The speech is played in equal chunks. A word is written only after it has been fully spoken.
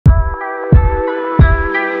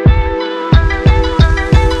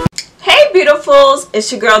Faithfuls,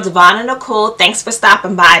 it's your girl Nicole. Thanks for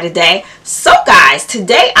stopping by today. So guys,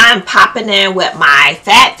 today I'm popping in with my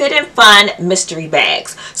FABFITFUN mystery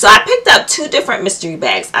bags. So I picked up two different mystery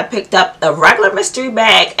bags. I picked up a regular mystery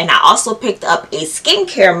bag and I also picked up a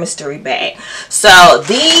skincare mystery bag. So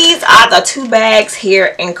these are the two bags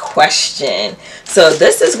here in question. So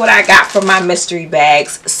this is what I got from my mystery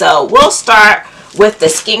bags. So we'll start with the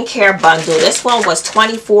skincare bundle. This one was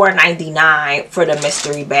 $24.99 for the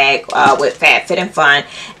mystery bag with FABFITFUN,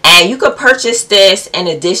 and you could purchase this in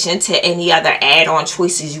addition to any other add-on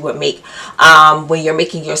choices you would make when you're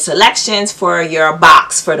making your selections for your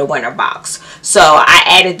box, for the winter box. So I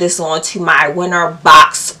added this on to my winter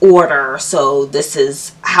box order. So this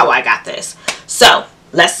is how I got this. So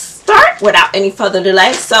let's start without any further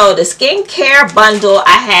delay. So the skincare bundle,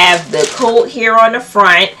 I have the code here on the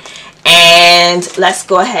front. And let's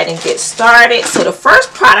go ahead and get started. So the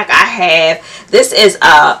first product I have, this is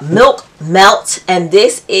a milk melt, and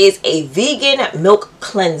this is a vegan milk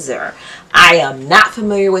cleanser. I am not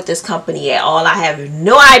familiar with this company at all. I have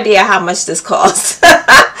no idea how much this costs.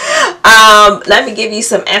 Let me give you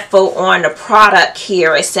some info on the product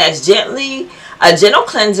here. It says a gentle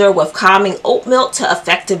cleanser with calming oat milk to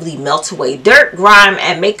effectively melt away dirt, grime,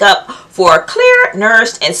 and makeup for clear,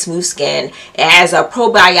 nourished, and smooth skin. It has a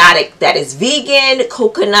probiotic that is vegan.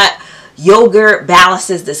 Coconut yogurt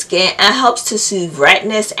balances the skin and helps to soothe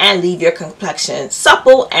redness and leave your complexion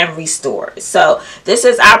supple and restored. So this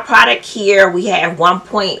is our product here. We have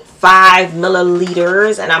 1.5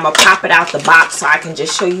 milliliters, and I'm going to pop it out the box so I can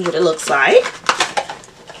just show you what it looks like.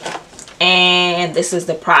 And this is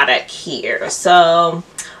the product here. So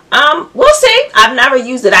we'll see. I've never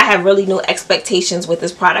used it. I have really no expectations with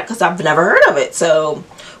this product because I've never heard of it. So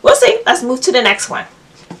we'll see. Let's move to the next one.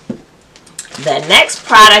 The next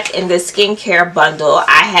product in the skincare bundle,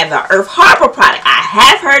 I have an Earth Harbor product. I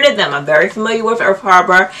have heard of them. I'm very familiar with Earth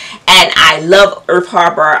Harbor, and I love Earth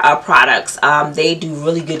Harbor products. They do a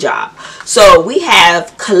really good job. So we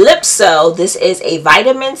have Calypso. This is a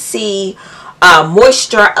vitamin C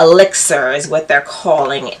moisture elixir is what they're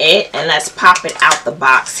calling it. And let's pop it out the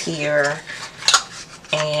box here.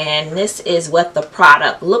 And this is what the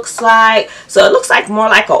product looks like. So it looks like more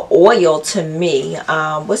like an oil to me.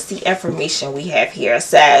 What's the information we have here? It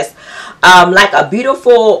says like a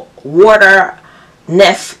beautiful water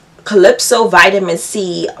nymph. Calypso vitamin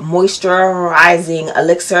C moisturizing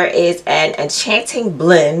elixir is an enchanting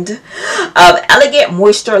blend of elegant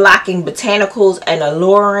moisture locking botanicals and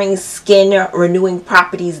alluring skin renewing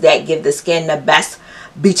properties that give the skin the best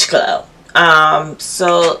beach glow.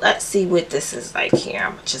 So let's see what this is like here.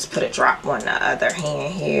 I'm just put a drop on the other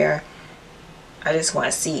hand here. I just want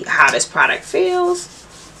to see how this product feels.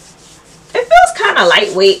 It feels kind of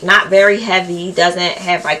lightweight, not very heavy, doesn't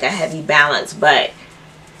have like a heavy balance, but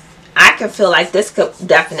I can feel like this could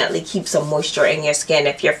definitely keep some moisture in your skin.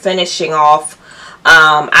 If you're finishing off,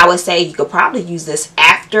 I would say you could probably use this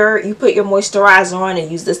after you put your moisturizer on and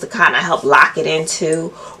use this to kind of help lock it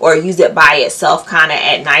into, or use it by itself kind of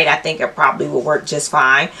at night. I think it probably will work just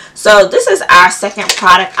fine. So this is our second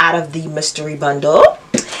product out of the mystery bundle.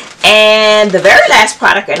 And the very last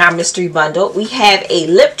product in our mystery bundle, we have a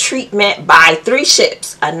lip treatment by 3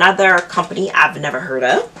 Ships, another company I've never heard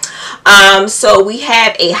of. So we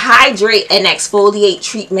have a hydrate and exfoliate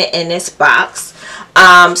treatment in this box.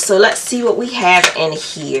 So let's see what we have in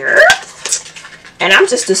here. And I'm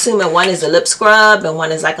just assuming one is a lip scrub and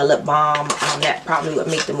one is like a lip balm. That probably would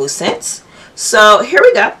make the most sense. So here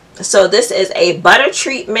we go. So this is a butter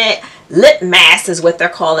treatment lip mask is what they're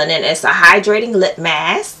calling it. It's a hydrating lip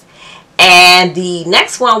mask. And the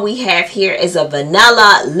next one we have here is a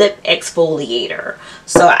vanilla lip exfoliator.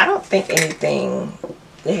 So I don't think anything,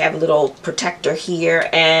 they have a little protector here,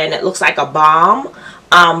 and it looks like a balm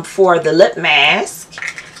for the lip mask.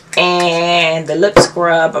 And the lip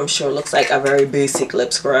scrub, I'm sure looks like a very basic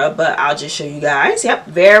lip scrub, but I'll just show you guys. Yep,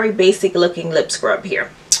 very basic looking lip scrub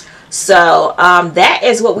here. So that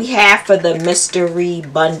is what we have for the mystery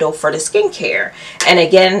bundle for the skincare. And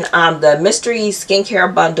again, the mystery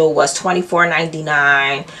skincare bundle was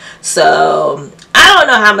 $24.99. So I don't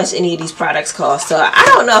know how much any of these products cost. So I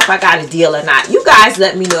don't know if I got a deal or not. You guys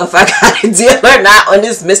let me know if I got a deal or not on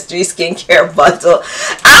this mystery skincare bundle.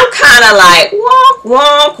 I'm kind of like, wonk,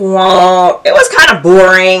 wonk, wonk. It was kind of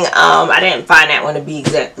boring. I didn't find that one to be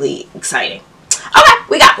exactly exciting. Okay,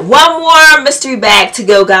 we got one more mystery bag to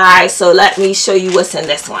go, guys. So let me show you what's in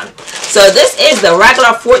this one. So this is the regular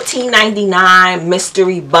 $14.99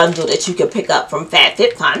 mystery bundle that you can pick up from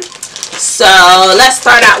FABFITFUN. So let's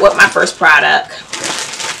start out with my first product.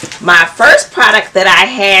 My first product that I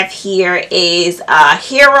have here is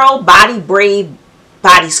Hero Body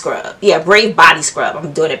body scrub. Yeah, Brave body scrub.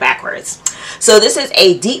 I'm doing it backwards. So this is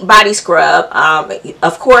a deep body scrub,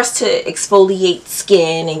 of course, to exfoliate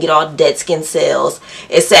skin and get all the dead skin cells.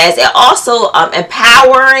 It says it also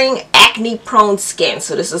empowering acne prone skin.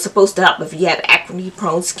 So this is supposed to help if you have acne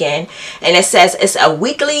prone skin. And it says it's a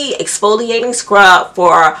weekly exfoliating scrub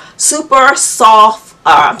for super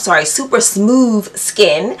smooth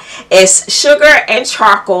skin. It's sugar and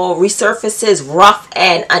charcoal, resurfaces rough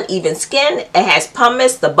and uneven skin. It has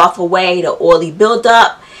pumice to buff away the oily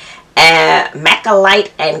buildup, and macrolide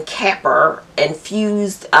and capper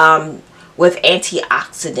infused with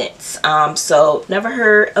antioxidants. So never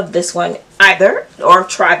heard of this one either, or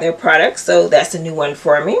tried their product, so that's a new one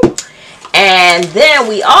for me. And then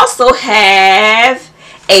we also have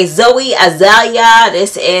a Zoe Azalea.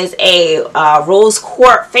 This is a rose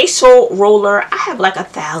quartz facial roller. I have like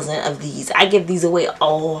 1,000 of these. I give these away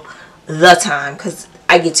all the time because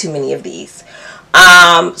I get too many of these.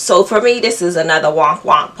 So for me, this is another wonk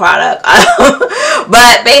wonk product.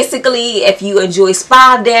 But basically, if you enjoy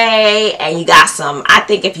spa day and you got some, I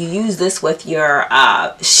think if you use this with your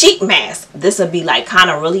sheet mask, this would be like kind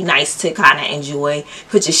of really nice to kind of enjoy.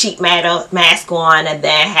 Put your sheet mask on and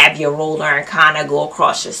then have your roller and kind of go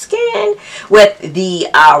across your skin with the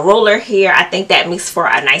roller here. I think that makes for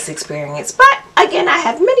a nice experience. But again, I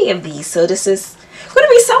have many of these, so this is going to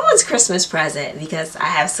be someone's Christmas present because I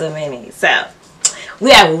have so many. So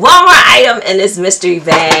we have one more item in this mystery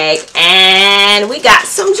bag, and we got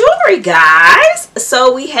some jewelry, guys.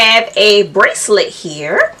 So we have a bracelet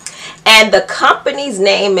here, and the company's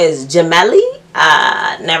name is Gemelli.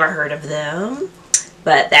 Never heard of them,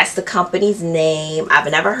 but that's the company's name. I've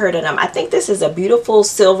never heard of them. I think this is a beautiful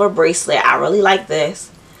silver bracelet. I really like this.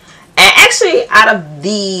 And actually, out of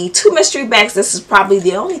the two mystery bags, this is probably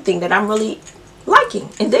the only thing that I'm really liking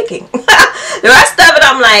and digging. The rest of it,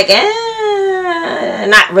 I'm like,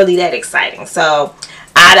 not really that exciting. So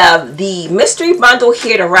out of the mystery bundle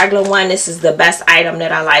here, the regular one, this is the best item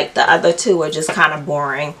that I like. The other two are just kind of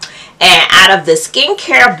boring. And out of the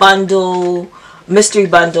skincare bundle, mystery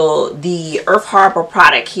bundle, the Earth Harbor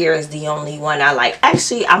product here is the only one I like.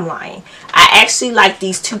 Actually, I'm lying. I actually like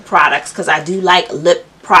these two products because I do like lip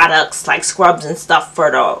products like scrubs and stuff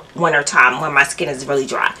for the winter time when my skin is really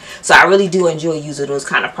dry. So I really do enjoy using those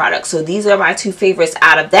kind of products. So these are my two favorites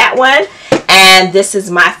out of that one, and this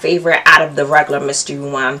is my favorite out of the regular mystery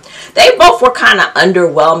one. They both were kind of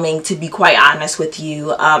underwhelming, to be quite honest with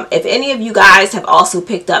you. If any of you guys have also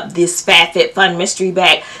picked up this FABFITFUN mystery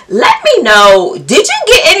bag, let me know. Did you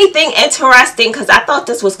get anything interesting? Because I thought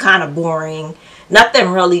this was kind of boring. Nothing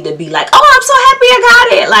really to be like, oh, I'm so happy I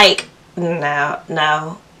got it. Like, no.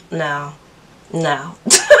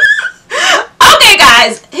 Okay,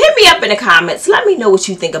 guys, hit me up in the comments. Let me know what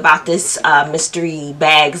you think about this mystery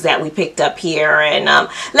bags that we picked up here, and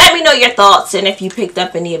let me know your thoughts, and if you picked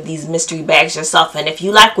up any of these mystery bags yourself, and if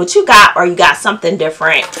you like what you got or you got something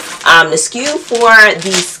different. The SKU for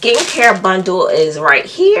the skincare bundle is right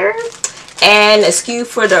here, and the SKU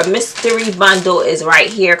for the mystery bundle is right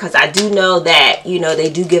here, because I do know that, you know, they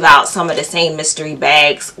do give out some of the same mystery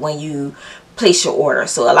bags when you place your order.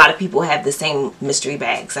 So a lot of people have the same mystery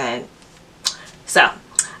bags, and so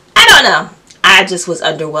I don't know. I just was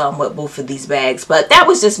underwhelmed with both of these bags, but that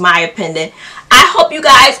was just my opinion. I hope you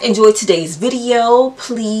guys enjoyed today's video.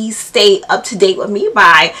 Please stay up to date with me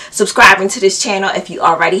by subscribing to this channel if you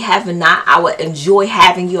already have not. I would enjoy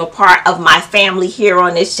having you a part of my family here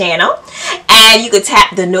on this channel. And you can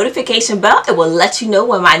tap the notification bell. It will let you know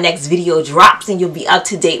when my next video drops, and you'll be up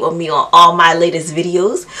to date with me on all my latest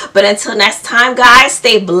videos. But until next time, guys,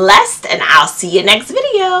 stay blessed, and I'll see you next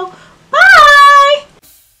video. Bye!